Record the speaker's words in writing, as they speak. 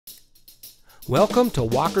Welcome to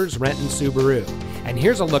Walker's Renton Subaru, and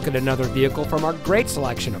here's a look at another vehicle from our great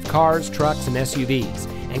selection of cars, trucks, and SUVs,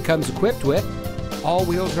 and comes equipped with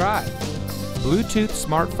all-wheel drive, Bluetooth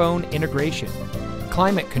smartphone integration,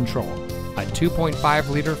 climate control, a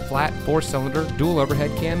 2.5-liter flat 4-cylinder dual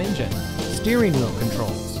overhead cam engine, steering wheel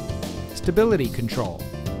controls, stability control,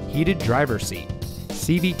 heated driver's seat,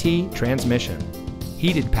 CVT transmission,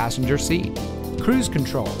 heated passenger seat, cruise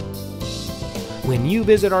control. When you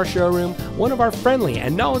visit our showroom, one of our friendly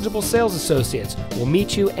and knowledgeable sales associates will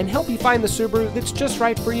meet you and help you find the Subaru that's just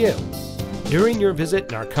right for you. During your visit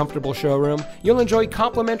in our comfortable showroom, you'll enjoy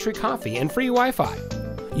complimentary coffee and free Wi-Fi.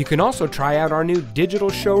 You can also try out our new digital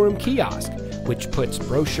showroom kiosk, which puts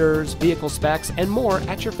brochures, vehicle specs, and more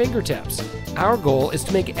at your fingertips. Our goal is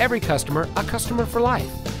to make every customer a customer for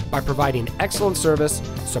life by providing excellent service,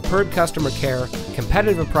 superb customer care,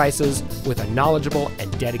 competitive prices, with a knowledgeable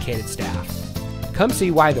and dedicated staff. Come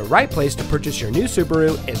see why the right place to purchase your new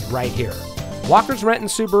Subaru is right here. Walker's Renton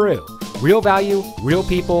Subaru. Real value, real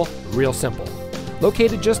people, real simple.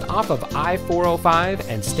 Located just off of I-405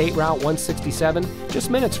 and State Route 167,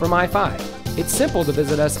 just minutes from I-5. It's simple to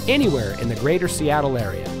visit us anywhere in the greater Seattle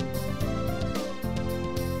area.